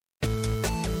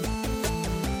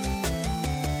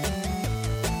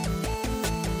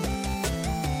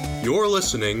You're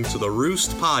listening to the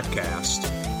Roost Podcast.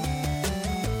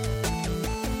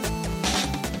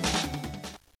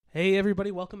 Hey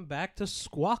everybody, welcome back to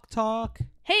Squawk Talk.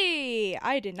 Hey,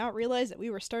 I did not realize that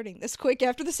we were starting this quick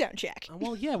after the sound check.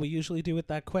 Well, yeah, we usually do it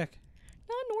that quick.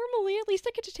 Not normally, at least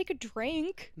I get to take a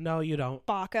drink. No, you don't.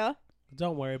 Baka.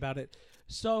 Don't worry about it.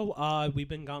 So, we've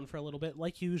been gone for a little bit,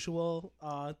 like usual.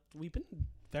 We've been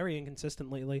very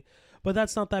inconsistent lately, but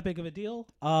that's not that big of a deal.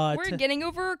 We're getting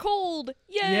over a cold.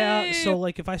 Yay! Yeah, so,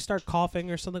 like, if I start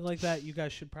coughing or something like that, you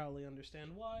guys should probably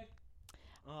understand why.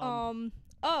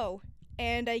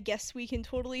 And I guess we can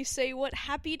totally say what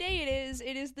happy day it is.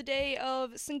 It is the day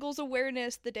of singles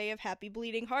awareness, the day of happy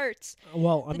bleeding hearts.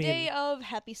 The day of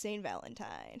happy St.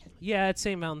 Valentine. Yeah, it's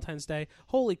St. Valentine's Day.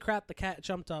 Holy crap, the cat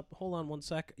jumped up. Hold on one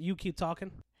sec. You keep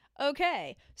talking.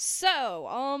 Okay,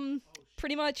 so,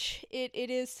 pretty much it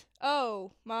is...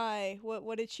 Oh, my,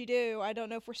 what did she do? I don't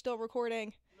know if we're still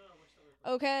recording. No, we're still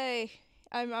recording. Okay,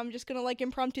 I'm just gonna,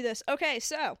 impromptu this. Okay,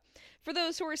 so, for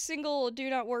those who are single, do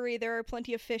not worry, there are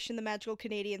plenty of fish in the magical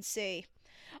Canadian Sea.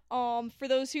 For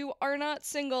those who are not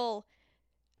single,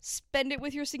 spend it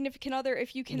with your significant other.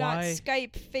 If you cannot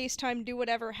Skype, FaceTime, do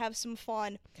whatever, have some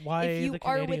fun. Why if you the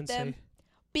are Canadian with them, Sea?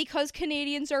 Because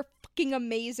Canadians are fucking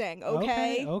amazing,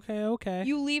 okay? Okay.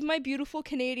 You leave my beautiful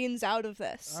Canadians out of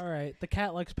this. Alright, the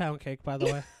cat likes pound cake, by the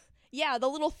way. Yeah, the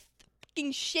little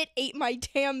fucking shit ate my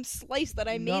damn slice that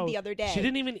I made the other day. She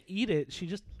didn't even eat it. She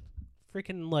just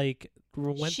freaking, went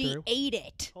through. She ate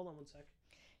it. Hold on one sec.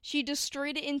 She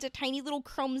destroyed it into tiny little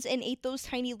crumbs and ate those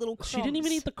tiny little crumbs. She didn't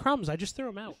even eat the crumbs. I just threw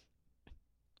them out.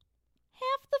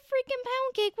 Half the freaking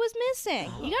pound cake was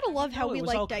missing. You gotta love how we,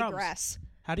 digress.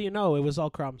 How do you know it was all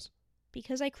crumbs?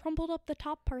 Because I crumbled up the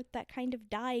top part that kind of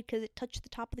died because it touched the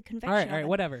top of the convection All right, oven.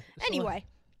 whatever. Anyway.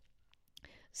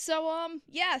 So,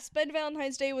 spend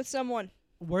Valentine's Day with someone.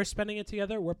 We're spending it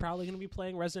together. We're probably going to be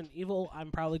playing Resident Evil.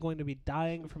 I'm probably going to be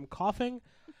dying from coughing.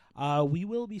 We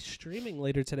will be streaming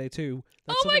later today, too.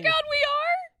 Oh my god,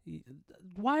 we are?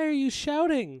 Why are you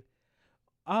shouting?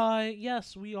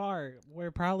 Yes, we are.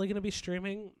 We're probably going to be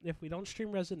streaming. If we don't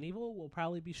stream Resident Evil, we'll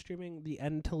probably be streaming the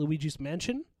end to Luigi's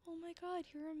Mansion. Oh my god,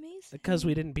 you're amazing. Because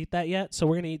we didn't beat that yet. So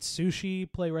we're going to eat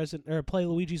sushi, play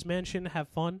Luigi's Mansion, have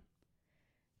fun.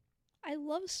 I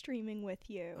love streaming with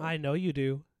you. I know you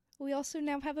do. We also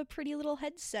now have a pretty little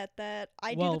headset that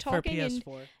I do Well, the talking.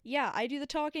 for PS4. Yeah, I do the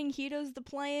talking, he does the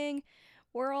playing.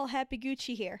 We're all happy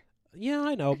Gucci here. Yeah,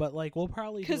 I know, but we'll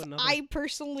probably do another. Because I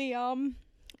personally,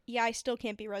 I still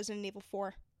can't be Resident Evil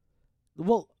 4.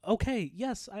 Well, okay,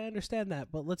 yes, I understand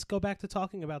that, but let's go back to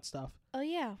talking about stuff. Oh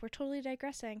yeah, we're totally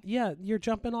digressing. Yeah, you're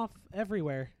jumping off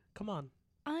everywhere. Come on.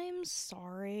 I'm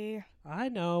sorry. I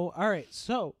know. All right,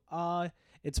 so,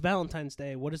 it's Valentine's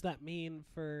Day. What does that mean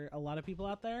for a lot of people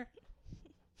out there?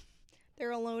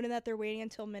 They're alone in that they're waiting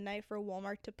until midnight for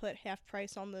Walmart to put half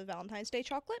price on the Valentine's Day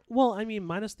chocolate? Well, I mean,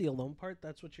 minus the alone part,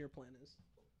 that's what your plan is.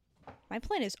 My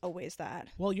plan is always that.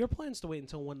 Well, your plan's to wait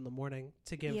until 1 in the morning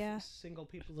to give Yeah. single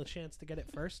people a chance to get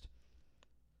it first.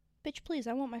 Bitch, please,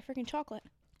 I want my freaking chocolate.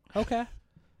 Okay.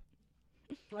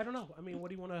 I don't know. I mean, what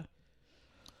do you want to...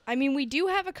 I mean, we do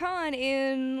have a con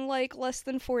in, less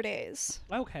than 4 days.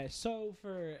 Okay, so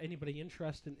for anybody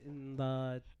interested in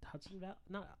the Hudson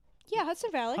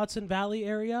Valley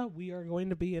area, we are going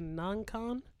to be in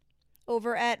non-con.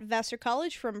 Over at Vassar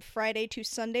College from Friday to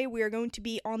Sunday, we are going to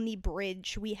be on the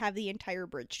bridge. We have the entire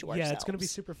bridge to ourselves. Yeah, it's going to be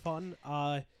super fun.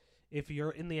 If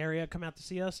you're in the area, come out to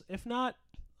see us. If not,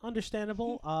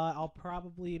 understandable. I'll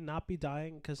probably not be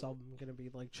dying because I'm going to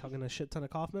be chugging a shit ton of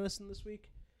cough medicine this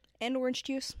week. And orange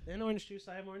juice. And orange juice.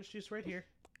 I have orange juice right here.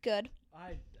 Good.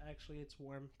 It's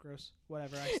warm. Gross.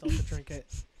 Whatever. I still have to drink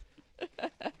it.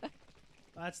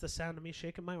 That's the sound of me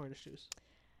shaking my orange juice.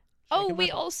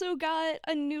 We also got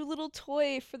a new little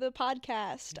toy for the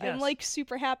podcast. Yes. I'm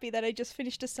super happy that I just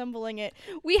finished assembling it.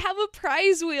 We have a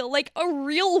prize wheel, a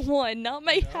real one, not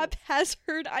my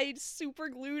haphazard. I super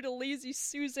glued a Lazy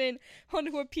Susan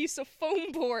onto a piece of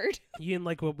foam board. You didn't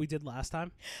like what we did last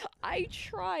time? I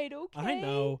tried, okay? I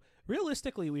know.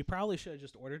 Realistically, we probably should have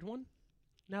just ordered one,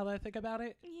 now that I think about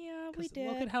it. Yeah, we did.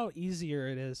 Look at how easier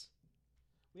it is.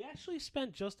 We actually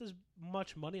spent just as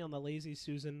much money on the Lazy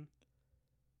Susan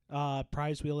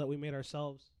prize wheel that we made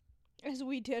ourselves. As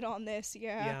we did on this,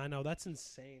 yeah. Yeah, I know. That's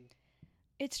insane.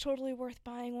 It's totally worth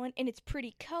buying one, and it's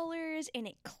pretty colors, and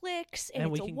it clicks, and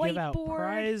it's we a can whiteboard. give out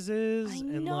prizes,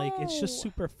 and it's just know.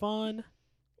 super fun.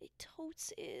 It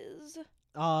totes is.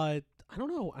 I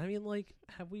don't know. I mean,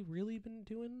 have we really been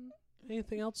doing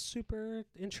anything else super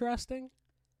interesting?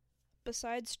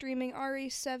 Besides streaming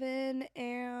RE7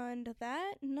 and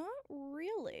that, not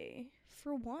really.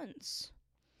 For once.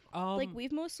 Like,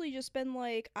 we've mostly just been,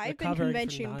 like, I've been recovering from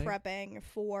convention dying? prepping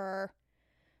for,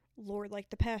 Lord, like,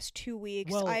 the past 2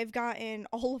 weeks. Well- I've gotten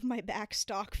all of my back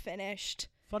stock finished.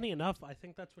 Funny enough, I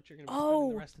think that's what you're going to be spending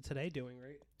the rest of today doing,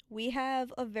 right? We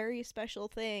have a very special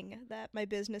thing that my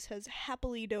business has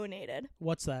happily donated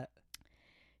What's that?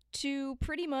 to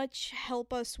pretty much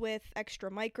help us with extra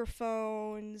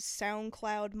microphones,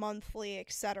 SoundCloud monthly,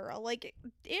 etc. Like,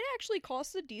 it actually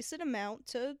costs a decent amount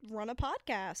to run a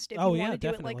podcast if you want to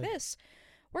do it like this.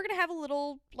 We're going to have a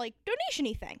little, like,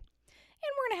 donation-y thing.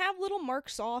 And we're going to have little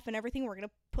marks off and everything. We're going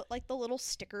to put, like, the little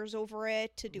stickers over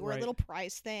it to do our little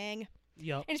prize thing.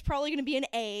 Yep. And it's probably going to be an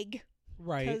egg.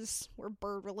 Right. Because we're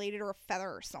bird-related or a feather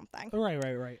or something.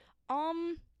 Right.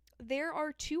 There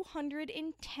are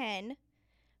 210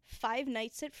 Five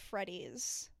Nights at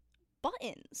Freddy's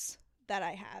buttons that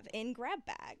I have in grab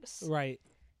bags. Right.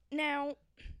 Now,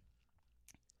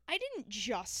 I didn't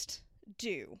just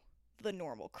do the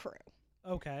normal crew.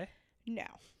 Okay. No.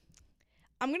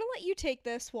 I'm going to let you take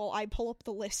this while I pull up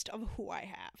the list of who I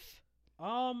have.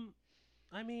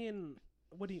 I mean,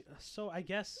 so I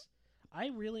guess I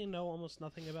really know almost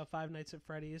nothing about Five Nights at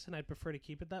Freddy's, and I'd prefer to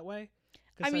keep it that way.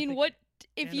 I mean,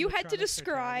 if you had to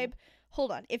describe,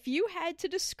 hold on, if you had to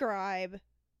describe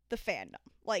the fandom,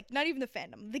 like, not even the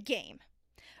fandom, the game,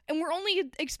 and we're only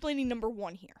explaining number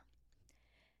 1 here,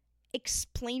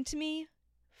 explain to me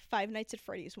Five Nights at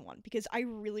Freddy's 1, because I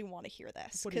really want to hear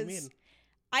this. What do you mean?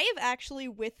 I have actually,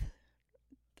 with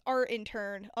our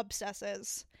intern,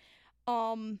 Obsesses,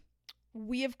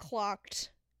 we have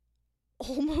clocked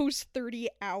almost 30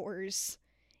 hours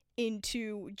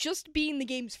into just being the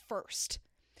game's first.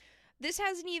 This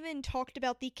hasn't even talked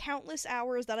about the countless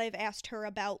hours that I've asked her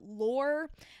about lore,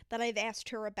 that I've asked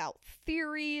her about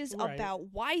theories, about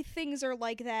why things are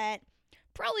like that.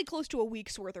 Probably close to a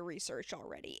week's worth of research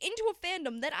already into a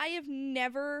fandom that I have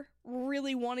never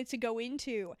really wanted to go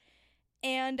into.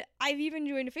 And I've even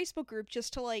joined a Facebook group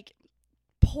just to, like,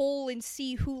 poll and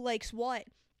see who likes what.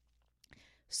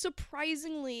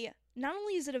 Surprisingly, not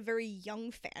only is it a very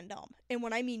young fandom, and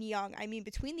when I mean young, I mean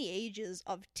between the ages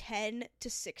of 10 to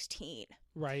 16.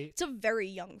 Right. It's a very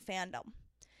young fandom.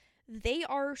 They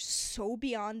are so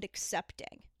beyond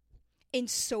accepting and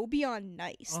so beyond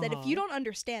nice that if you don't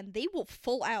understand, they will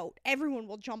full out. Everyone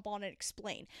will jump on and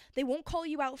explain. They won't call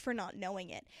you out for not knowing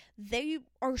it. They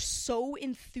are so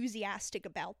enthusiastic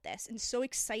about this and so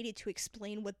excited to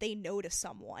explain what they know to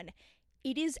someone.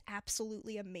 It is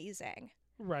absolutely amazing.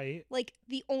 Right. Like,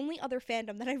 the only other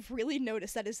fandom that I've really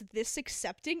noticed that is this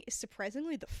accepting is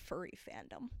surprisingly the furry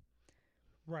fandom.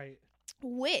 Right.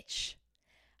 Which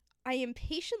I am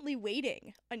patiently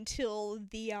waiting until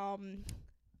the,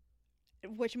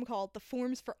 the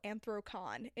forms for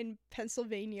Anthrocon in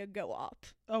Pennsylvania go up.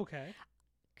 Okay.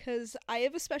 Because I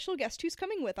have a special guest who's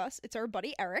coming with us. It's our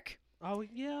buddy Eric. Oh,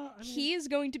 yeah. He is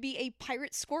going to be a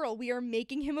pirate squirrel. We are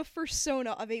making him a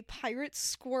fursona of a pirate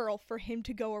squirrel for him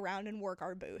to go around and work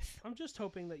our booth. I'm just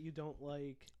hoping that you don't,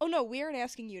 like... Oh, no, we aren't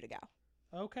asking you to go.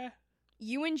 Okay.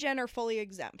 You and Jen are fully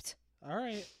exempt. All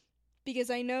right. Because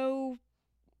I know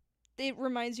it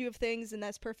reminds you of things, and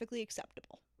that's perfectly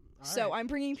acceptable. So I'm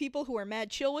bringing people who are mad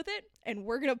chill with it, and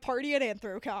we're going to party at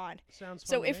Anthrocon. Sounds fun.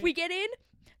 So if we get in,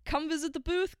 come visit the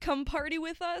booth, come party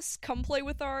with us, come play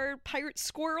with our pirate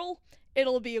squirrel.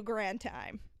 It'll be a grand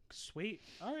time. Sweet.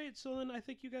 All right, so then I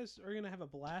think you guys are going to have a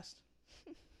blast.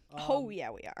 Oh,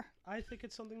 yeah, we are. I think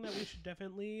it's something that we should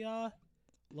definitely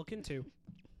look into.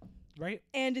 Right?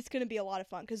 And it's going to be a lot of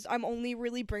fun, because I'm only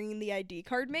really bringing the ID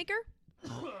card maker.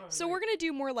 So we're going to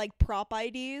do more like prop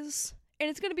IDs. And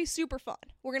it's going to be super fun.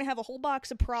 We're going to have a whole box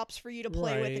of props for you to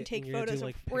play with and take photos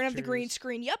of. We're going to have the green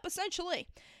screen. Yep, essentially.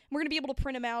 We're going to be able to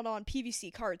print them out on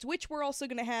PVC cards, which we're also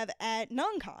going to have at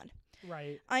NonCon.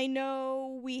 Right. I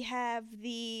know we have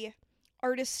the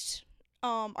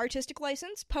artistic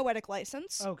license, poetic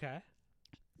license. Okay.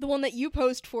 The one that you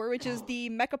posed for, which is the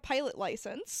Mecha Pilot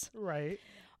license. Right.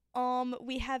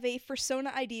 We have a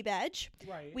Fursona ID badge.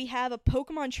 Right. We have a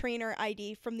Pokemon Trainer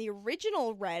ID from the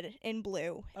original Red and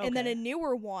Blue, and then a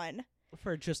newer one.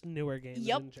 For just newer games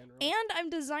in general. And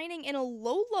I'm designing an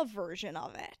Alola version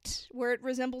of it, where it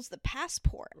resembles the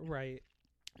Passport. Right.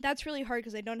 That's really hard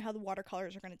because I don't know how the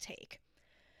watercolors are going to take.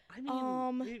 I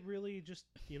mean, it really just,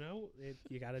 you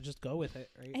gotta just go with it,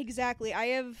 right? Exactly. I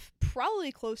have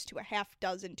probably close to a half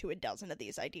dozen to a dozen of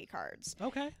these ID cards.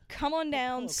 Okay. Come on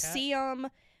down, see them.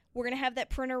 We're going to have that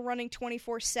printer running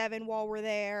 24/7 while we're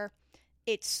there.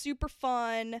 It's super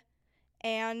fun,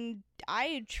 and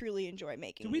I truly enjoy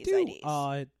making these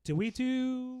IDs. Do we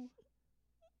do...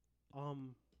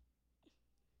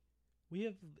 we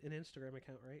have an Instagram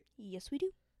account, right? Yes, we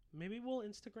do. Maybe we'll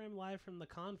Instagram live from the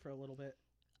con for a little bit.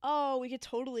 Oh, we could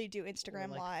totally do Or, Instagram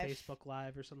like, Live. Facebook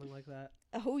Live or something like that.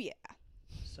 Oh, yeah.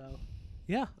 So,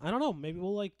 yeah, I don't know. Maybe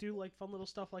we'll, like, do, like, fun little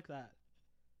stuff like that.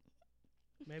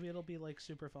 Maybe it'll be, like,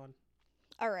 super fun.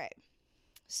 All right.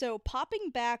 So, popping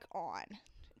back on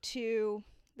to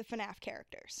the FNAF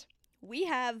characters. We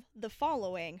have the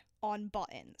following on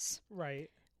buttons. Right.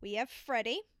 We have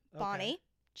Freddy, Bonnie, Okay.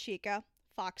 Chica,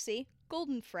 Foxy,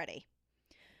 Golden Freddy.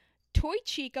 Toy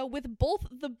Chica with both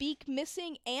the beak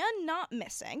missing and not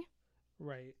missing.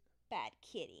 Right. Bad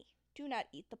kitty. Do not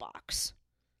eat the box.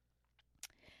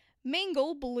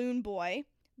 Mangle, Balloon Boy,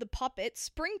 the Puppet,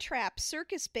 Springtrap,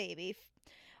 Circus Baby.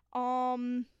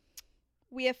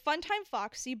 We have Funtime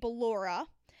Foxy, Ballora,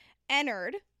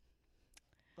 Ennard,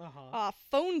 Uh-huh.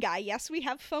 Phone Guy. Yes, we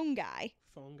have Phone Guy.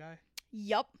 Phone guy?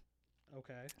 Yup.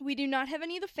 Okay. We do not have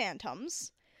any of the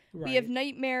Phantoms. Right. We have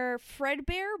Nightmare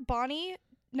Fredbear, Bonnie,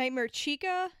 Nightmare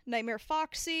Chica, Nightmare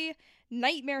Foxy,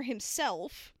 Nightmare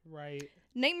himself, Right.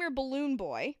 Nightmare Balloon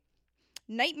Boy,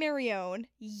 Nightmarione,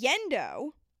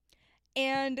 Yendo,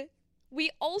 and we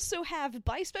also have,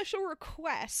 by special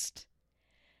request,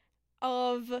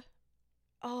 of...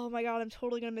 Oh my god, I'm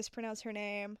totally gonna mispronounce her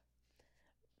name.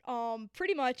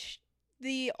 Pretty much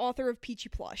the author of Peachy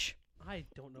Plush. I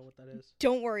don't know what that is.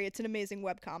 Don't worry, it's an amazing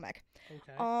webcomic.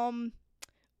 Okay.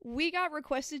 We got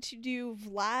requested to do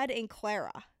Vlad and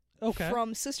Clara Okay.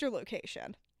 from Sister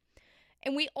Location.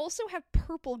 And we also have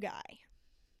Purple Guy.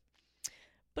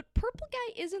 But Purple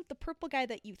Guy isn't the Purple Guy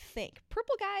that you think.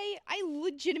 Purple Guy, I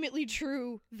legitimately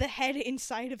drew the head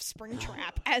inside of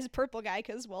Springtrap as Purple Guy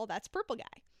because, well, that's Purple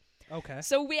Guy. Okay.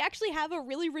 So we actually have a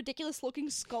really ridiculous looking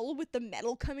skull with the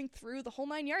metal coming through the whole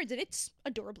 9 yards, and it's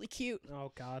adorably cute.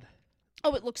 Oh, God.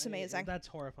 Oh, it looks amazing. That's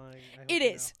horrifying. I hope It you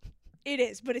is. It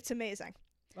is, but it's amazing.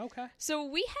 know. Okay. So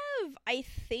we have, I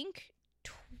think,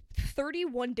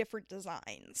 31 different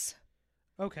designs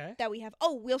Okay. that we have.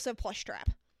 Oh, we also have Plush Trap.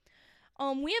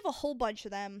 We have a whole bunch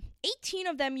of them. 18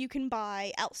 of them you can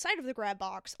buy outside of the grab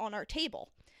box on our table.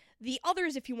 The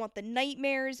others, if you want the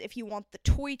Nightmares, if you want the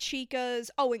Toy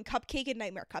Chicas, oh, and Cupcake and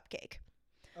Nightmare Cupcake.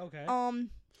 Okay.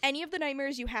 Any of the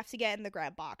Nightmares you have to get in the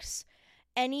grab box.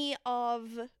 Any of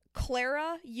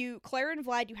Clara and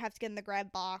Vlad you have to get in the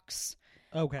grab box.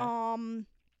 Okay. I'm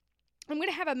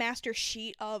gonna have a master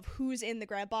sheet of who's in the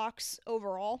grab box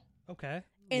overall. Okay.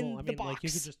 in well, I the mean, like, you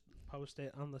box. could just post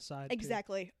it on the side. too.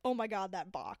 Exactly. Oh my god,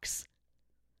 that box.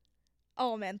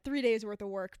 Oh man, 3 days worth of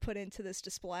work put into this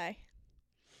display.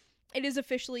 It is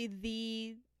officially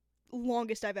the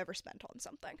longest I've ever spent on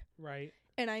something. Right.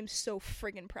 And I'm so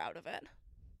friggin' proud of it.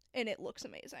 And it looks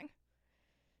amazing.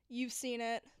 You've seen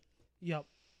it. Yep.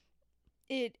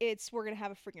 We're gonna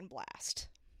have a friggin' blast.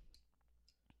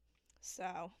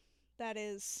 So, that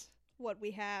is what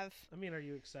we have. I mean, are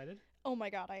you excited? Oh my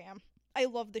god, I am. I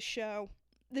love the show.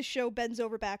 The show bends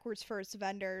over backwards for its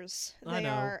vendors. I They know.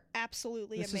 are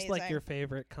absolutely This amazing. is like your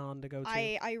favorite con to go to.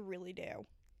 I really do.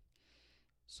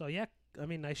 So yeah, I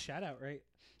mean, nice shout out, right?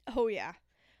 Oh yeah.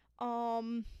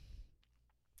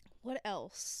 What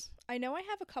else? I know I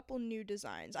have a couple new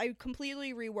designs. I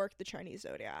completely reworked the Chinese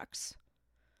Zodiacs.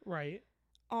 Right.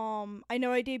 I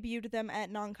know I debuted them at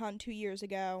NonCon 2 years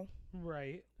ago.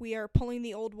 Right. We are pulling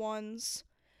the old ones.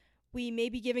 We may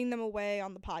be giving them away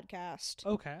on the podcast.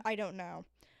 Okay. I don't know.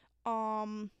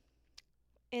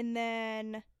 And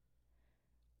then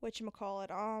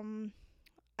whatchamacallit,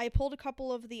 I pulled a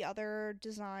couple of the other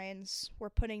designs. We're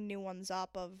putting new ones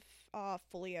up of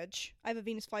foliage. I have a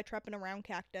Venus flytrap and a round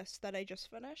cactus that I just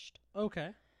finished. Okay.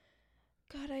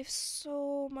 God, I have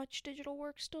so much digital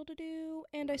work still to do,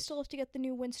 and I still have to get the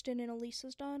new Winston and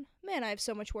Elisa's done. Man, I have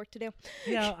so much work to do.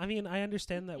 Yeah, I mean, I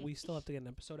understand that we still have to get an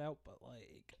episode out, but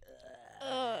like,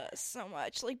 So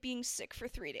much. Like, being sick for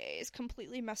 3 days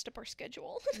completely messed up our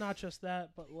schedule. not just that,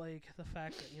 but like the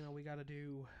fact that we got to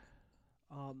do,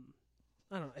 I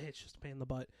don't know, it's just a pain in the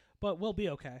butt, but we'll be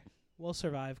okay. We'll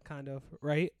survive, kind of,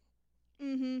 right?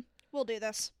 Mm-hmm. We'll do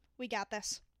this. We got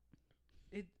this.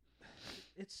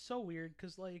 It's so weird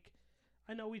because, like,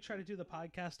 I know we try to do the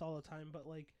podcast all the time, but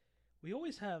like, we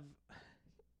always have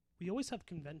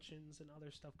conventions and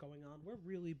other stuff going on. We're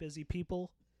really busy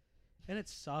people, and it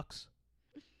sucks.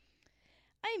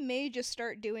 I may just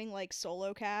start doing, like,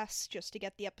 solo casts just to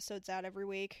get the episodes out every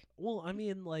week. Well, I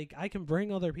mean, like, I can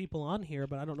bring other people on here,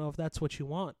 but I don't know if that's what you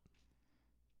want.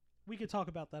 We could talk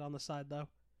about that on the side, though.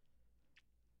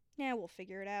 Yeah, we'll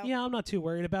figure it out. Yeah, I'm not too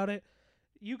worried about it.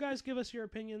 You guys give us your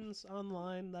opinions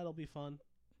online. That'll be fun.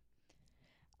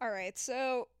 Alright,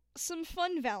 so, some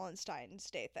fun Valentine's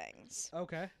Day things.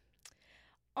 Okay.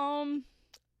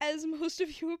 As most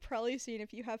of you have probably seen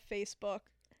if you have Facebook,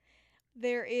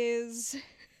 there is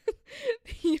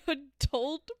the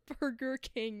adult Burger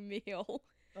King meal.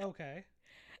 Okay.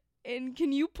 And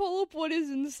can you pull up what is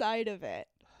inside of it?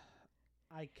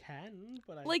 I can,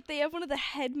 but I... Like, they have one of the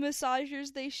head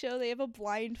massagers they show. They have a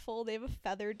blindfold. They have a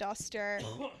feather duster.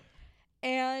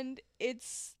 And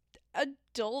it's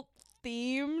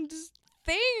adult-themed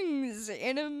things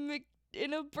in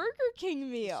a Burger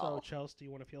King meal. So, Chelsea, do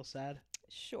you want to feel sad?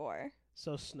 Sure.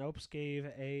 So, Snopes gave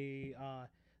a...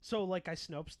 So, like, I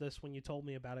Snopes this when you told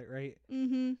me about it, right?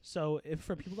 Mm-hmm. So, if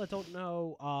for people that don't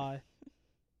know...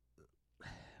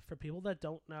 For people that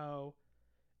don't know...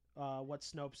 what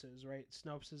Snopes is, right?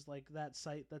 Snopes is like that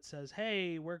site that says,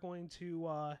 hey, we're going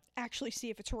to Actually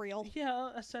see if it's real.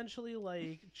 yeah, essentially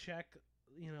like check,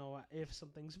 you know, if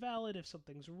something's valid, if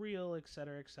something's real,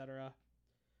 etc.,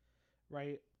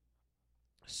 right?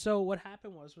 So what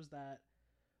happened was that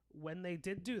when they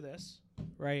did do this,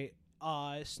 right,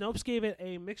 Snopes gave it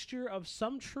a mixture of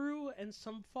some true and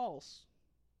some false,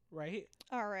 right?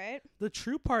 All right. The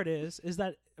true part is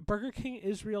that Burger King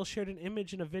Israel shared an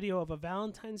image and a video of a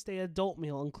Valentine's Day adult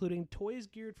meal, including toys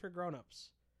geared for grown-ups.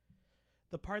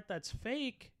 The part that's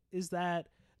fake is that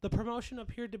the promotion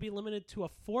appeared to be limited to a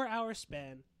 4-hour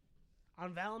span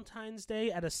on Valentine's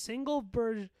Day at a single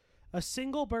Burger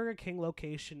King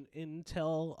location in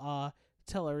Tel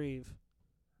Aviv.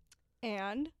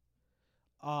 And?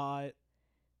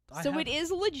 So it is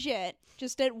legit,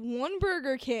 just at one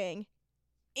Burger King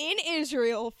in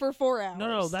Israel for 4 hours.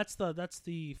 No, that's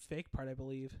the fake part, I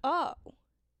believe. Oh.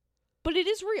 But it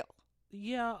is real.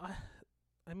 Yeah,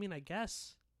 I mean, I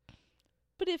guess.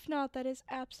 But if not, that is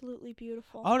absolutely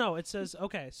beautiful. Oh no, it says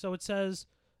okay. So it says,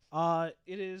 it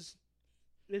is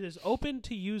open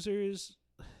to users.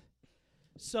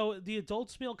 So the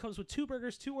adults meal comes with 2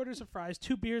 burgers, 2 orders of fries,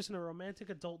 2 beers, and a romantic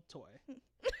adult toy.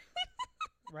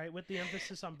 Right, with the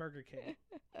emphasis on Burger King.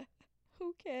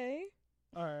 Okay.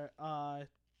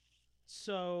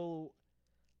 So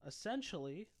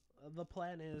essentially, the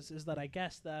plan is that I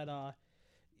guess that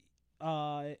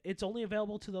it's only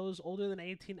available to those older than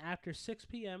 18 after 6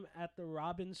 p.m. at the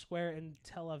Robin Square in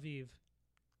Tel Aviv.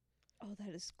 Oh,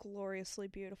 that is gloriously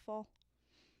beautiful.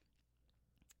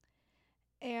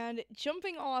 And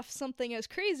jumping off something as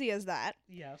crazy as that,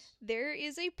 yes, there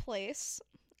is a place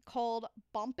called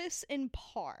Bumpus and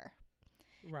Par.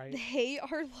 Right. They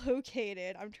are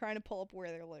located. I'm trying to pull up where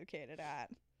they're located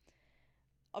at.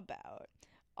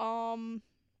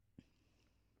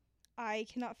 I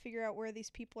cannot figure out where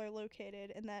these people are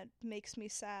located, and that makes me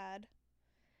sad.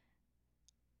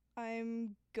 I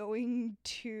don't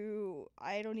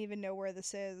even know where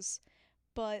this is,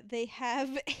 but they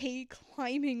have a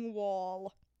climbing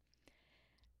wall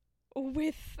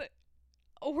with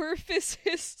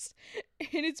orifices,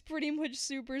 and it's pretty much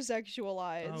super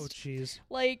sexualized. Oh, jeez.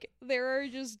 Like, there are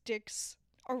just dicks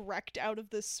erect out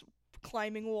of this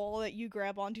climbing wall that you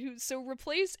grab onto. So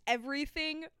replace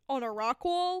everything on a rock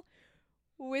wall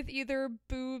with either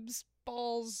boobs,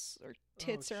 balls, or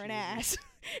tits, or an ass.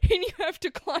 And you have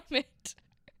to climb it.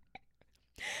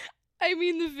 I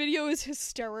mean, the video is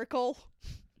hysterical.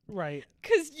 Right.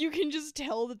 Because you can just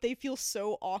tell that they feel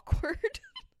so awkward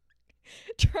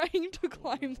trying to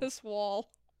climb this wall.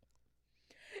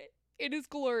 It is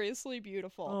gloriously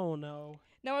beautiful. Oh, no.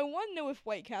 Now, I want to know if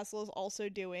White Castle is also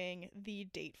doing the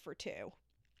Date for Two,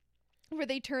 where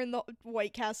they turn the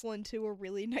White Castle into a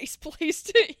really nice place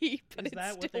to eat, but Is that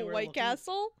it's what still they were White looking-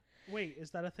 Castle. Wait, is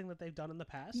that a thing that they've done in the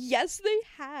past? Yes, they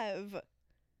have.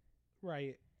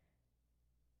 Right.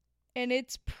 And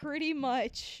it's pretty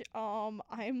much, I'm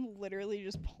literally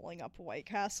just pulling up White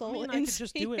Castle. I mean, I and could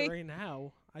just do it seeing- right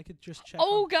now. I could just check.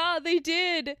 Oh god, they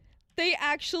did! They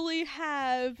actually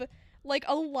have, like,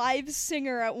 a live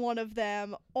singer at one of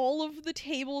them. All of the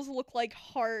tables look like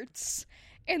hearts,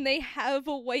 and they have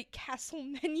a White Castle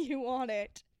menu on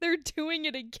it. They're doing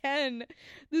it again.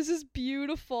 This is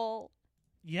beautiful.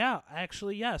 Yeah,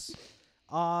 actually, yes.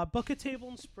 Book a table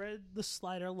and spread the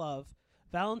slider love.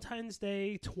 Valentine's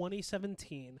Day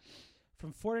 2017.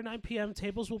 From 4 to 9 p.m.,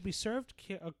 tables will be served.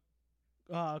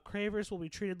 Cravers will be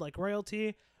treated like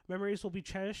royalty. Memories will be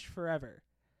cherished forever.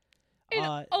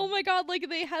 And, oh my god, like,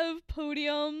 they have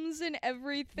podiums and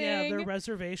everything. Yeah, their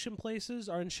reservation places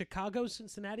are in Chicago,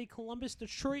 Cincinnati, Columbus,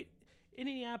 Detroit,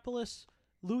 Indianapolis,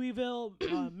 Louisville,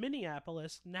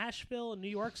 Minneapolis, Nashville, New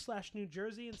York / New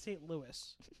Jersey, and St.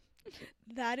 Louis.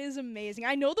 That is amazing.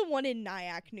 I know the one in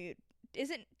Nyack, is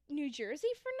it New Jersey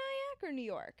for Nyack or New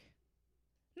York?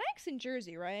 Nike's in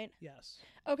Jersey, right? Yes.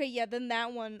 Okay, yeah, then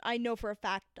that one I know for a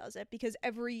fact does it, because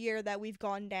every year that we've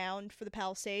gone down for the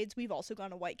Palisades, we've also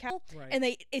gone to White Castle, Right. and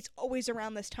it's always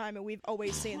around this time, and we've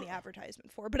always seen the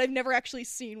advertisement for it, but I've never actually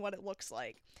seen what it looks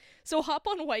like. So hop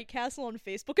on White Castle on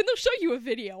Facebook, and they'll show you a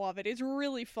video of it. It's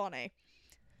really funny.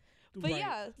 But Right.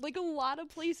 yeah, like a lot of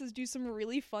places do some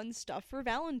really fun stuff for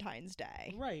Valentine's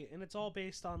Day. Right, and it's all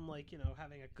based on, like,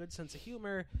 having a good sense of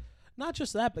humor. Not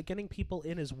just that, but getting people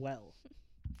in as well.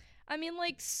 I mean,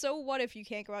 like, so what if you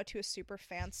can't go out to a super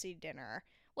fancy dinner?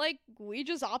 Like, we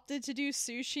just opted to do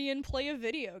sushi and play a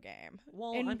video game.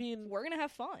 Well, and I mean, we're gonna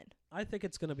have fun. I think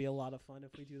it's going to be a lot of fun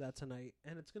if we do that tonight.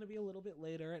 And it's going to be a little bit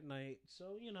later at night.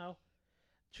 So,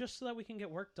 just so that we can get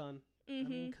work done. I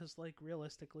mean, because, like,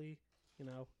 realistically,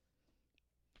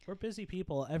 we're busy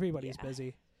people. Everybody's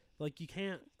busy. Like,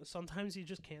 sometimes you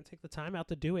just can't take the time out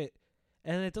to do it.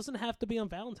 And it doesn't have to be on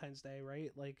Valentine's Day, right?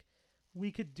 Like,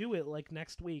 we could do it, like,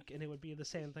 next week, and it would be the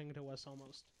same thing to us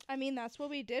almost. I mean, that's what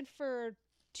we did for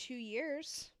 2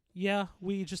 years. Yeah,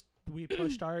 we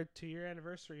pushed our 2-year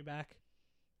anniversary back.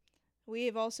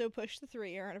 We've also pushed the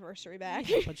 3-year anniversary back.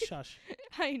 Yeah, but shush.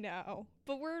 I know.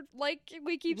 But we're, like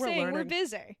we keep We're saying, we're learning.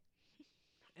 busy.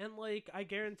 And, like, I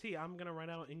guarantee I'm going to run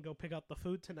out and go pick up the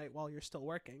food tonight while you're still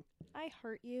working. I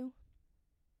hurt you.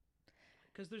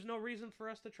 Because there's no reason for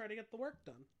us to try to get the work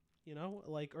done.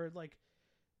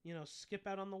 Skip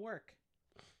out on the work.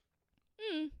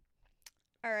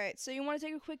 Alright, so you want to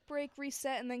take a quick break,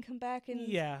 reset, and then come back and...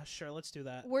 Yeah, sure, let's do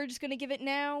that. We're just going to give it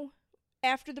now.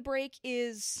 After the break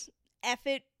is F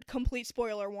it, complete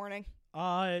spoiler warning.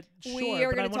 Sure. We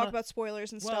are going to talk about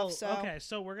spoilers and stuff, so... Okay,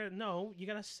 so you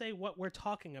gotta say what we're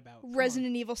talking about. Come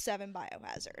Resident Evil 7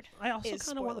 Biohazard. I also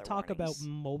kind of want to talk about warnings.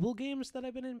 mobile games that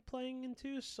I've been playing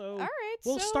into, so... Alright,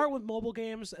 We'll start with mobile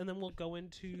games, and then we'll go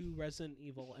into Resident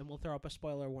Evil, and we'll throw up a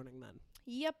spoiler warning then.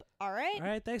 Yep, alright.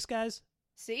 Alright, thanks, guys.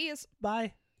 See yous.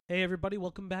 Bye. Hey, everybody,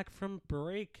 welcome back from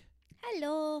break.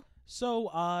 Hello.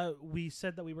 So, we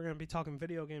said that we were going to be talking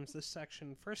video games this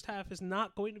section. First half is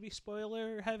not going to be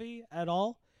spoiler heavy at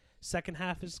all. Second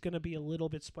half is going to be a little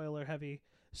bit spoiler heavy.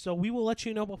 So we will let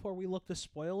you know before we look to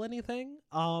spoil anything.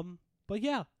 But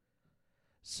yeah.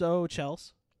 So,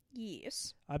 Chels.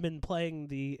 Yes. I've been playing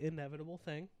the inevitable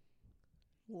thing.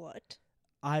 What?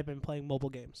 I've been playing mobile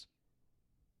games.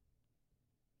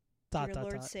 Dear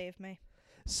Lord, save me.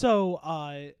 So,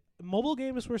 mobile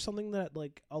games were something that,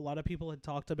 like, a lot of people had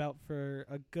talked about for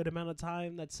a good amount of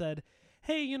time that said,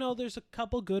 hey, there's a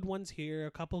couple good ones here,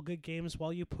 a couple good games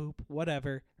while you poop,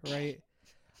 whatever, right?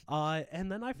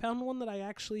 And then I found one that I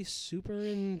actually super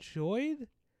enjoyed.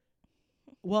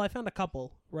 Well, I found a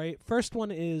couple, right? First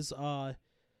one is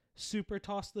Super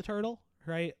Toss the Turtle,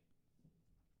 right?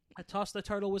 Toss the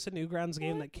Turtle was a Newgrounds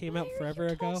game that came out forever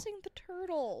ago. Tossing the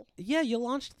turtle? Yeah, you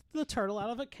launch the turtle out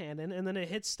of a cannon, and then it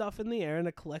hits stuff in the air, and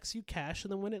it collects you cash,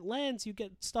 and then when it lands, you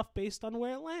get stuff based on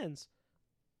where it lands.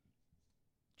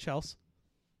 Chels?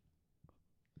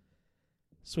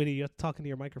 Sweetie, you're talking to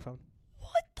your microphone.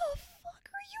 What the fuck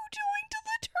are you doing to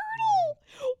the turtle?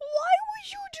 Why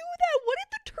would you do that? What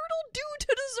did the turtle do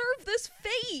to deserve this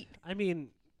fate? I mean,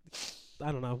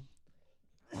 I don't know.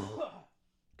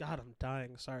 God, I'm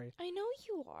dying. Sorry. I know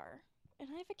you are. And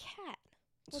I have a cat.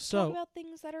 Let's So- talk about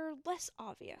things that are less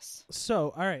obvious.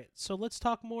 So, all right. So let's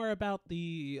talk more about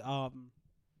the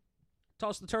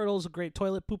Toss the Turtle is a great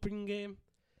toilet pooping game.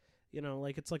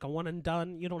 It's like a one and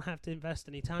done. You don't have to invest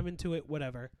any time into it,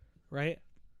 whatever, right?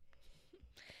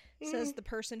 Says the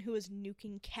person who is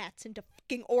nuking cats into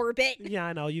fucking orbit. Yeah,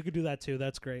 I know. You could do that too.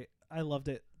 That's great. I loved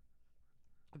it.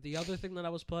 The other thing that I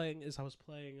was playing is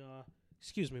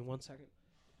excuse me 1 second.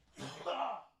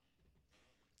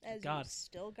 As God. you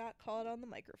still got caught on the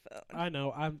microphone. I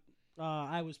know.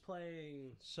 I was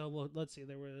playing. So let's see.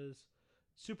 There was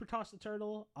Super Toss the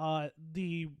Turtle.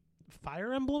 The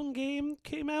Fire Emblem game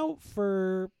came out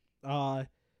for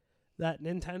that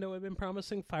Nintendo had been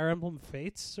promising. Fire Emblem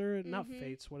Fates, or not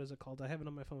Fates. What is it called? I have it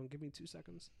on my phone. Give me 2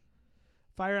 seconds.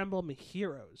 Fire Emblem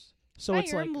Heroes. So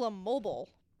it's Fire like Emblem Mobile.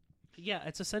 Yeah,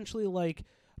 it's essentially like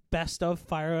best of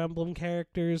Fire Emblem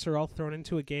characters are all thrown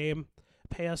into a game.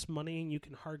 Pay us money and you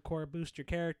can hardcore boost your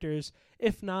characters.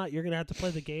 If not, you're going to have to play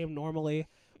the game normally,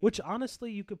 which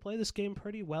honestly, you could play this game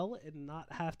pretty well and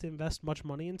not have to invest much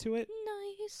money into it.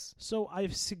 Nice. So I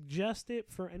suggest it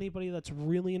for anybody that's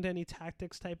really into any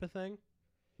tactics type of thing.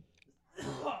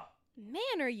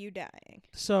 Man, are you dying.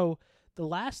 So the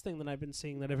last thing that I've been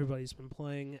seeing that everybody's been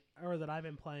playing, or that I've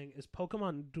been playing, is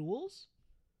Pokemon Duels,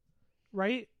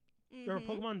 right? Or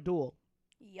Pokemon Duel.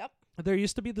 Yep. There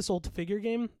used to be this old figure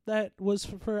game that was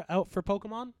out for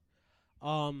Pokemon.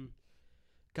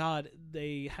 God,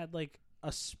 they had like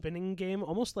a spinning game,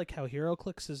 almost like how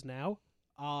HeroClix is now.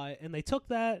 And they took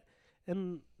that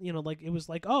and, like, it was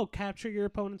like, oh, capture your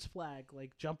opponent's flag.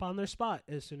 Like, jump on their spot.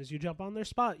 As soon as you jump on their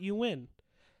spot, you win.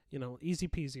 Easy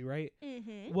peasy, right?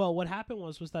 Mm-hmm. Well, what happened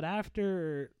was that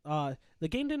after the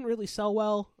game didn't really sell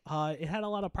well, it had a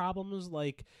lot of problems.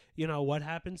 Like, what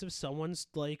happens if someone's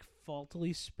like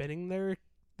faultily spinning their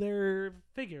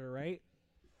figure, right?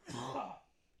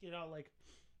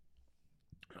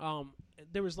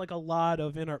 There was like a lot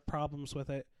of in-art problems with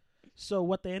it. So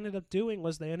what they ended up doing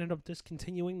was they ended up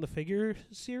discontinuing the figure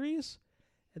series,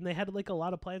 and they had like a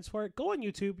lot of plans for it. Go on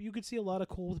YouTube, you could see a lot of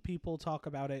cool people talk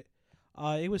about it.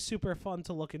 It was super fun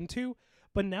to look into,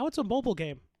 but now it's a mobile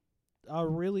game. A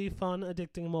really fun,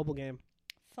 addicting mobile game.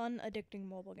 Fun, addicting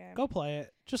mobile game. Go play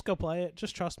it. Just go play it.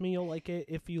 Just trust me, you'll like it.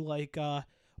 If you like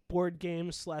board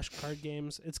games / card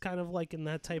games, it's kind of like in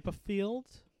that type of field.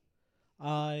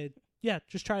 Yeah,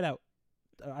 just try it out.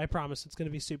 I promise it's going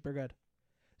to be super good.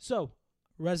 So,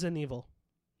 Resident Evil.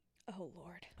 Oh,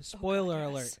 Lord. Spoiler God,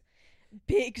 yes. alert.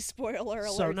 Big spoiler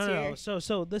alert. So, no. Here.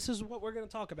 So this is what we're going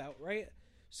to talk about, right?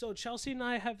 So, Chelsea and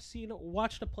I have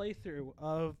watched a playthrough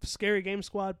of Scary Game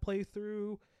Squad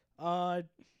playthrough,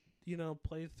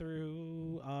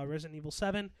 Resident Evil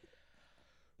 7.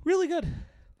 Really good.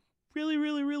 Really,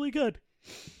 really, really good.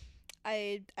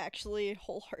 I actually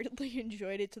wholeheartedly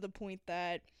enjoyed it to the point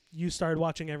that you started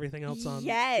watching everything else on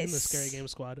in the Scary Game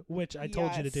Squad, which I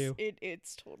told you to do.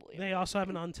 It's totally They also have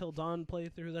an Until Dawn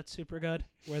playthrough that's super good,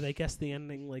 where they guess the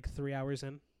ending like 3 hours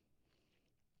in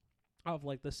of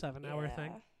like the 7-hour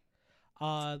thing.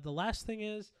 The last thing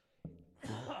is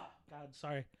God,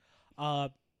 sorry.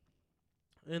 And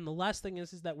the last thing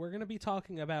is that we're going to be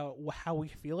talking about how we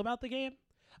feel about the game,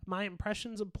 my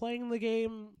impressions of playing the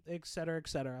game, etc.,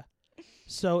 etc.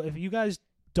 So if you guys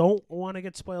don't want to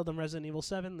get spoiled on Resident Evil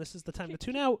 7, this is the time to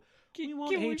tune out. We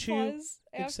won't hate you,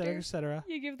 etc., etc.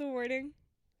 You give the warning.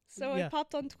 So I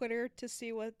popped on Twitter to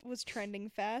see what was trending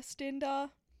fast, and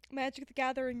Magic the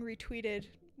Gathering retweeted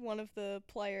one of the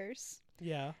players.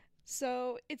 Yeah.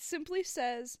 So it simply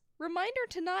says, "Reminder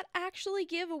to not actually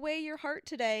give away your heart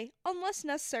today, unless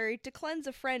necessary to cleanse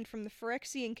a friend from the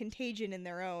Phyrexian contagion in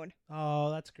their own."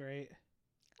 Oh, that's great.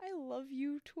 I love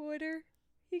you, Twitter.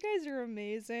 You guys are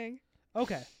amazing.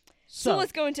 Okay. So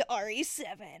let's go into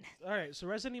RE7. All right, so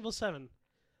Resident Evil 7.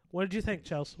 What did you think,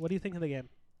 Chelsea? What do you think of the game?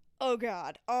 Oh,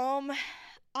 God. From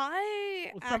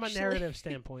a narrative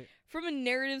standpoint. From a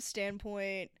narrative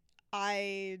standpoint,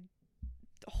 I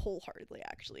wholeheartedly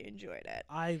actually enjoyed it.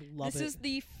 I love it. This is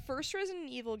the first Resident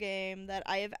Evil game that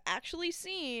I have actually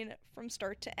seen from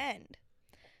start to end.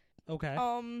 Okay.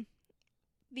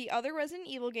 The other Resident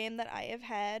Evil game that I have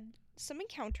had some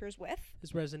encounters with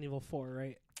is Resident Evil 4,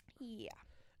 right? Yeah.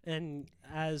 And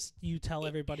as you tell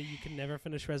everybody, you can never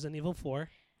finish Resident Evil 4.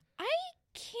 I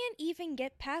can't even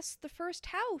get past the first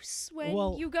house.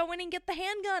 When you go in and get the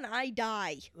handgun, I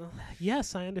die.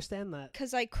 Yes, I understand that.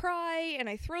 Because I cry, and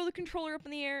I throw the controller up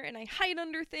in the air, and I hide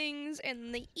under things,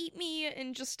 and they eat me,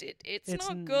 and just, it's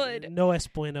not good. No es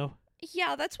bueno.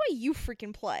 Yeah, that's why you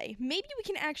freaking play. Maybe we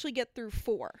can actually get through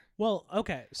 4. Well,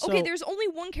 okay. So okay, there's only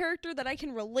one character that I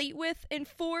can relate with in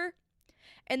 4,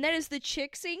 and that is the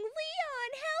chick saying,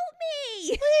 "Leon, help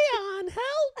me! Leon,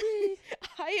 help me!"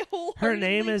 I wholeheartedly... Her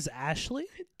name is Ashley.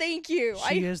 Thank you.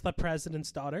 She is the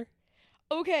president's daughter.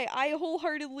 Okay, I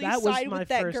wholeheartedly side with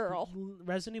that girl.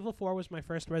 Resident Evil 4 was my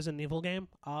first Resident Evil game.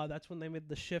 That's when they made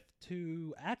the shift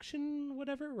to action,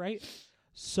 whatever, right?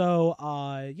 So,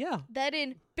 yeah. That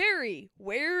in Barry,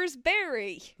 where's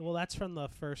Barry? Well, that's from the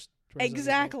first Resident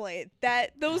Exactly. Evil.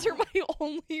 Those are my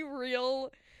only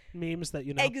real memes that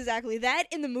you know. Exactly. That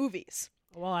in the movies.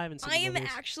 Well, I haven't seen the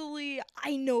movies.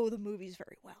 I know the movies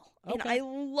very well. Okay. And I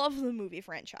love the movie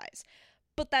franchise.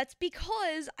 But that's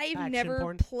because I've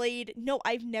never played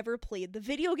the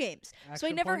video games. So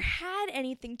I never had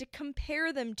anything to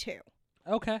compare them to.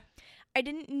 Okay. I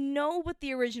didn't know what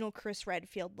the original Chris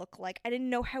Redfield looked like. I didn't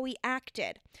know how he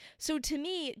acted. So to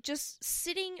me, just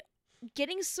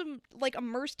getting some,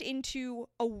 immersed into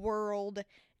a world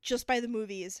just by the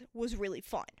movies was really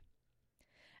fun.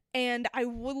 And I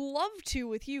would love to,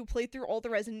 with you, play through all the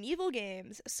Resident Evil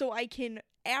games so I can,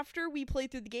 after we play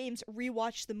through the games,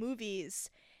 rewatch the movies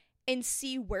and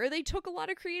see where they took a lot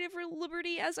of creative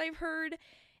liberty, as I've heard,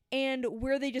 and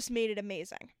where they just made it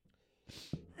amazing.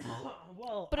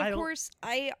 But of course,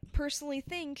 I personally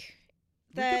think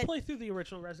that... You could play through the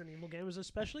original Resident Evil games,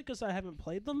 especially because I haven't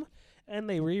played them, and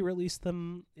they re-released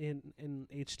them in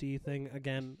HD thing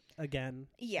again.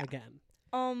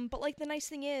 But like the nice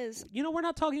thing is, We're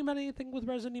not talking about anything with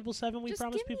Resident Evil 7. We Just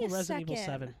promised give me people a Resident Evil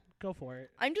second. 7. Go for it.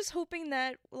 I'm just hoping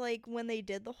that like when they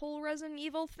did the whole Resident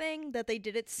Evil thing, that they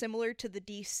did it similar to the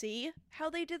DC, how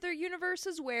they did their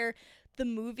universes, where the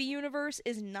movie universe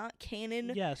is not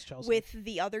canon Yes, Chelsea. with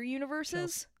the other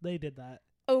universes. Chelsea. They did that.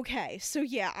 Okay, so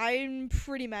yeah, I'm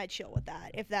pretty mad chill with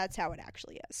that, if that's how it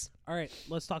actually is. All right,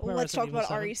 let's talk about Let's talk Resident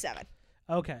about Evil 7.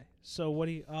 RE7. Okay, so what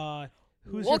do you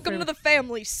who's Welcome your to favorite, the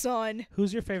family, son.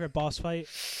 Who's your favorite boss fight?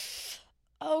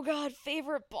 Oh god,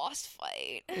 favorite boss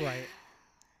fight. Right.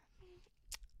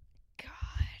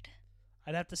 God.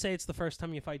 I'd have to say it's the first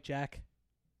time you fight Jack.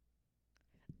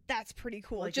 That's pretty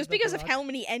cool. Like Just in the because of garage? how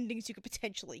many endings you could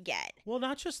potentially get. Well,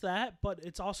 not just that, but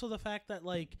it's also the fact that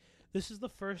like this is the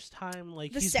first time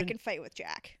like The he's second been... fight with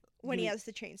Jack, when he The- has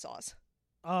the chainsaws.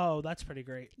 Oh, that's pretty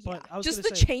great. Yeah, But I was just gonna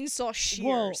the say, chainsaw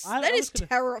shears. Well, I That was is gonna-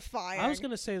 terrifying. I was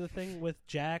gonna say the thing with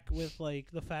Jack with like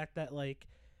the fact that like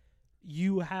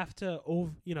you have to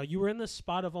you were in this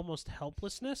spot of almost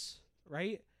helplessness,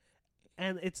 right?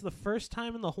 And it's the first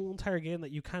time in the whole entire game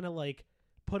that you kind of like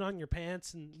put on your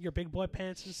pants and your big boy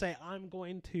pants and say, I'm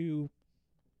going to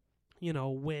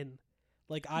win.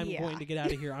 Like I'm Yeah. going to get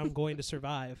out of here. I'm going to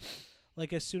survive.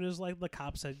 Like as soon as like the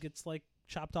cop's head gets like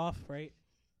chopped off, right?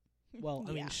 Well,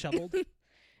 I mean Yeah. shoveled.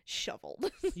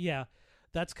 Shoveled. Yeah,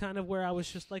 that's kind of where I was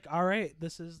just like, all right,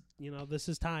 this is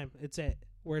time. It's it.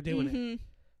 We're doing it. Mhm.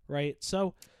 Right.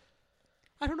 So,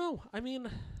 I don't know. I mean,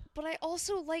 But I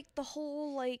also like the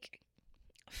whole, like,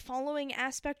 following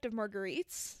aspect of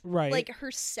Marguerite's. right. Like,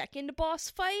 her second boss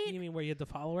fight. You mean where you had to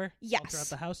follow her? All Yes. throughout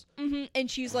the house?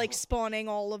 And she's, like, spawning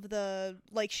all of the,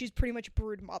 like, she's pretty much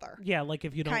brood mother. Yeah, like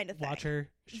if you don't Kinda watch thing. her,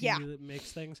 she Yeah.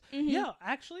 makes things. Mhm. Yeah,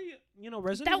 actually,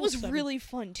 Resident That Evil was 7, really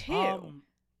fun, too.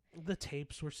 the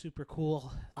tapes were super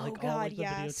cool. Oh, Like all God, like the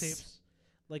yes. videotapes.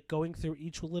 Like going through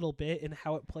each little bit and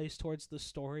how it plays towards the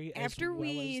story After as well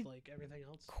we- as like everything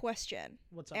else. Question.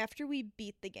 What's up? After we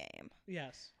beat the game,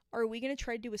 Yes. are we going to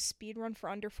try to do a speed run for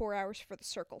under 4 hours for the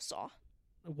circle saw?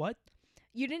 What?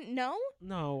 You didn't know?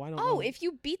 No, I don't know. Oh, if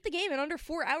you beat the game in under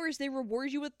 4 hours, they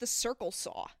reward you with the circle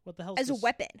saw What the hell as a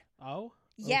weapon. Oh?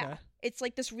 Yeah. Okay. It's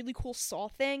like this really cool saw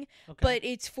thing, Okay. but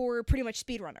it's for pretty much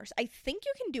speedrunners. I think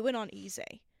you can do it on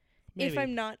easy. If Maybe.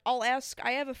 I'm not, I'll ask.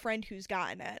 I have a friend who's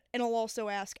gotten it, and I'll also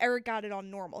ask. Eric got it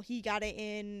on normal. He got it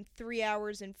in 3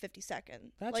 hours and 50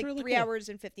 seconds. That's like really 3 cool. hours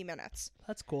and 50 minutes.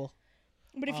 That's cool.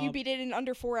 But if you beat it in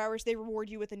under 4 hours, they reward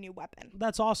you with a new weapon.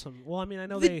 That's awesome. Well, I mean, I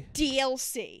know The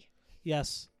DLC.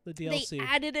 Yes, the DLC. They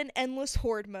added an endless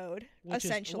horde mode, which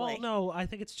essentially. Well, no, I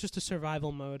think it's just a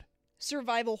survival mode.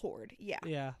 Survival horde, yeah.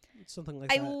 Yeah, it's something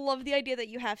like I that. love the idea that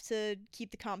you have to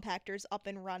keep the compactors up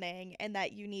and running and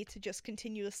that you need to just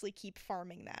continuously keep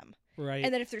farming them. Right.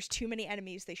 And then if there's too many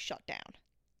enemies, they shut down.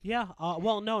 Yeah.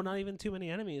 Well, no, not even too many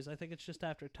enemies. I think it's just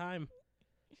after time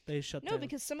they shut down. No,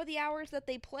 because some of the hours that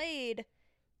they played,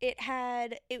 it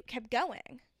kept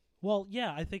going. Well,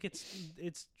 yeah, I think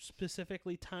it's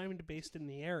specifically timed based in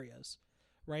the areas,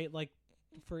 right? Like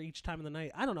for each time of the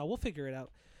night. I don't know. We'll figure it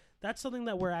out. That's something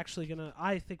that we're actually gonna.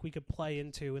 I think we could play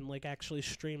into and like actually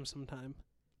stream sometime.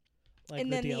 Like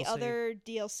And the then DLC. the other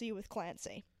DLC with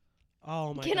Clancy.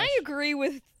 Oh my. Can I gosh. agree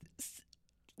with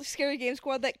Scary Game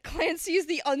Squad that Clancy is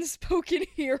the unspoken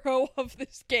hero of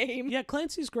this game? Yeah,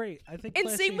 Clancy's great. I think. And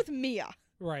Clancy, same with Mia.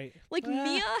 right. Like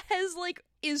Mia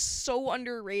is so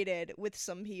underrated with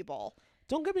some people.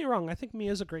 Don't get me wrong. I think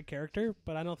Mia's a great character,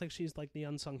 but I don't think she's like the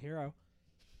unsung hero.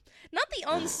 Not the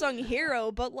unsung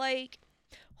hero, but like,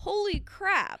 holy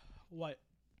crap. What?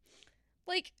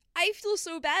 Like, I feel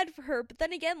so bad for her, but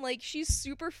then again, like, she's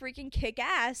super freaking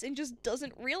kick-ass and just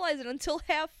doesn't realize it until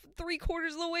 3/4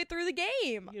 of the way through the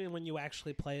game. You mean when you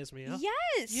actually play as Mia?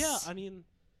 Yes! Yeah, I mean,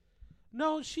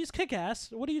 no, she's kick-ass.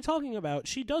 What are you talking about?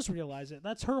 She does realize it.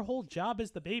 That's her whole job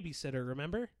as the babysitter,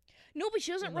 remember? No, but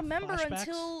she doesn't In the remember flashbacks?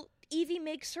 until Evie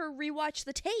makes her rewatch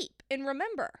the tape and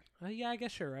remember. Yeah, I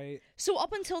guess you're right. So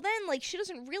up until then, like, she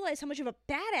doesn't realize how much of a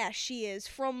badass she is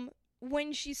from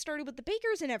when she started with the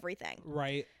Bakers and everything.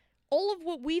 Right. All of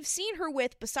what we've seen her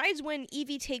with, besides when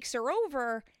Evie takes her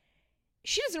over,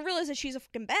 she doesn't realize that she's a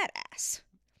fucking badass.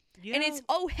 Yeah. And it's,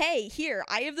 oh, hey, here,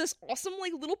 I have this awesome,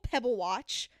 like, little pebble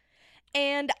watch,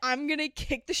 and I'm gonna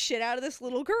kick the shit out of this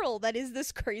little girl that is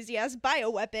this crazy-ass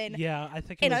bioweapon. Yeah, I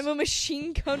think it And was, I'm a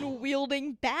machine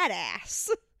gun-wielding badass.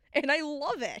 And I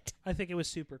love it. I think it was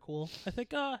super cool. I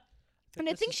think, And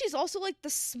I think she's also, like, the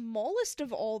smallest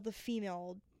of all the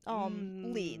female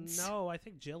leads. No, I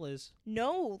think Jill is.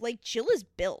 No, like, Jill is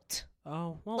built.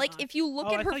 Oh, well. Like, if you look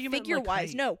I at her thought you meant, like, figure-wise,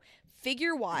 height. no,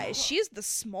 figure-wise, she's the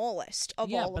smallest of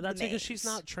yeah, all but of the that's because she's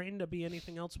names. not trained to be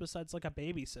anything else besides, like, a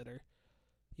babysitter.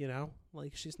 You know?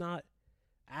 Like, she's not...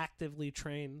 actively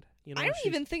trained. You know, I don't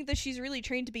even think that she's really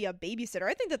trained to be a babysitter.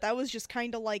 I think that was just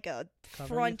kind of like a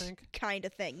Cover, front kind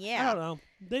of thing. Yeah. I don't know.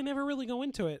 They never really go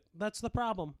into it. That's the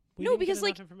problem. We No, didn't because, get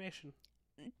enough information.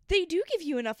 They do give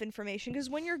you enough information because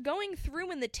when you're going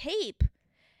through in the tape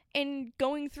and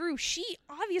going through, she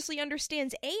obviously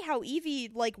understands how Evie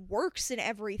like works and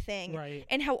everything, Right?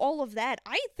 and how all of that.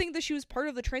 I think that she was part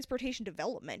of the transportation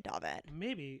development of it,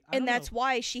 Maybe, and that's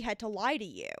why she had to lie to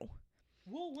you.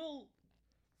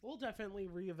 We'll definitely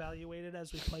reevaluate it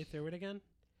as we play through it again.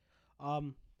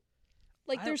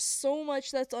 There's so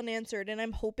much that's unanswered, and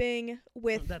I'm hoping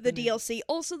with the DLC,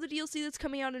 also the DLC that's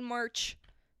coming out in March.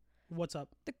 What's up?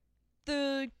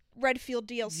 The Redfield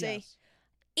DLC. Yes.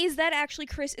 Is that actually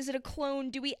Chris? Is it a clone?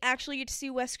 Do we actually get to see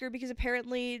Wesker? Because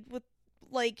apparently,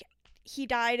 he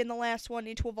died in the last one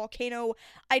into a volcano.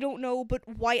 I don't know, but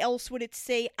why else would it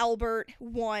say Albert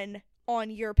 1 on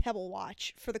your Pebble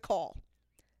Watch for the call?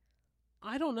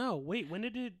 I don't know. Wait, when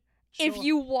did it show If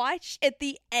you watch at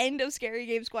the end of Scary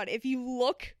Game Squad, if you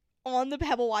look on the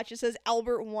Pebble Watch, it says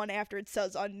Albert 1 after it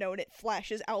says unknown. It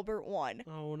flashes Albert 1.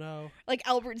 Oh, no. Like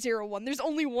Albert 01. There's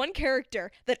only one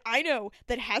character that I know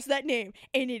that has that name,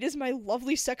 and it is my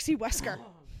lovely, sexy Wesker.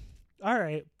 All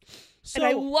right. So, and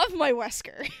I love my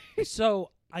Wesker.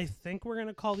 So, I think we're going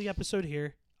to call the episode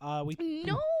here.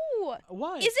 No!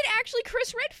 What? Is it actually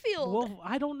Chris Redfield? Well,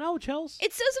 I don't know, Chels.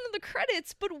 It says it in the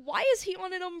credits, but why is he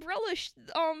on an umbrella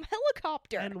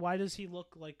helicopter? And why does he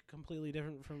look like completely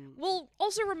different from... Well,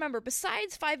 also remember,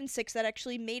 besides 5 and 6 that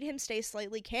actually made him stay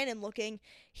slightly canon looking,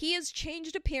 he has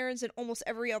changed appearance in almost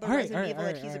every other Resident Evil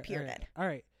that he's appeared in. All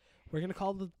right. We're going to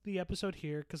call the episode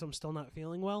here because I'm still not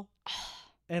feeling well.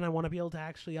 And I want to be able to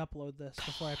actually upload this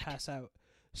before I pass out.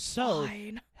 So,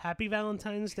 Happy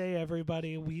Valentine's Day,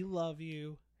 everybody. We love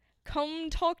you. Come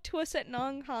talk to us at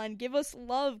Nonghan. Give us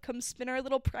love. Come spin our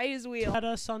little prize wheel. Add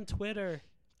us on Twitter.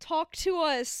 Talk to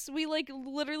us. We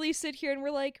literally sit here and we're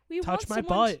like, we touch want my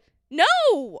someone butt.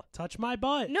 No. Touch my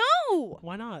butt. No.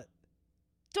 Why not?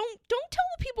 Don't tell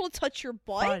the people to touch your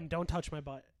butt. Fine. Don't touch my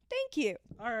butt. Thank you.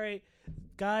 All right,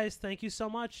 guys. Thank you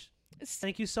so much.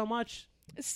 Thank you so much.